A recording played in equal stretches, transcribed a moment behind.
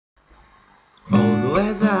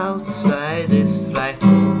weather outside is frightful,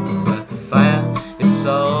 but the fire is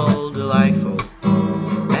so delightful.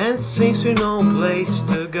 And since we've no place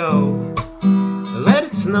to go, let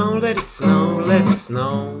it snow, let it snow, let it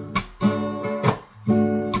snow.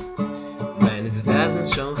 When it doesn't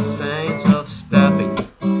show signs of stopping,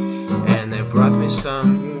 and I brought me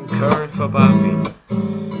some corn for popping.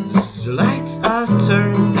 The lights are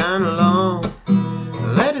turned down low.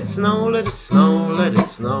 Let it snow, let it snow, let it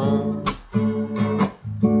snow.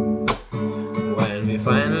 When we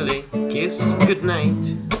finally kiss goodnight,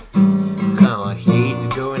 how I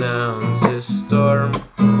hate going out the storm.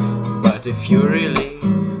 But if you really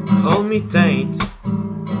hold me tight,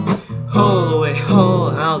 all the way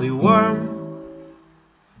home I'll be warm.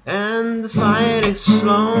 And the fire is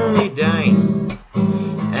slowly dying,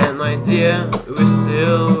 and my dear, we're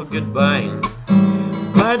still goodbye.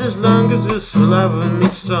 But as long as you're loving me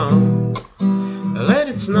so, let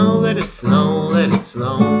it snow, let it snow, let it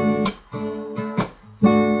snow.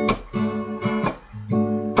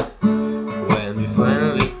 When we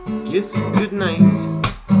finally kiss goodnight,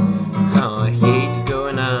 how I hate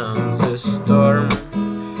going out the storm.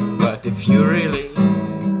 But if you really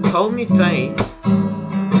hold me tight,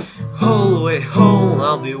 all the way home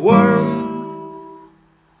I'll be warm.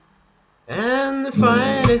 And the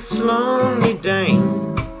fire is slowly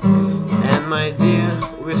dying, and my dear,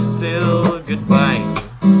 we're still goodbye.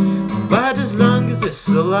 But as long as you're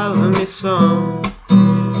still loving me so,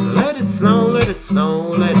 let it snow, let it snow,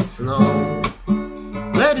 let it snow.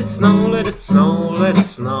 Let it snow, let it snow, let it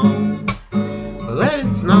snow. Let it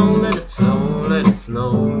snow, let it snow, let it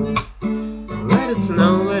snow. Let it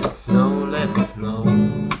snow, let it snow, let it snow.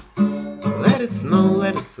 Let it snow,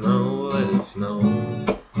 let it snow, let it snow.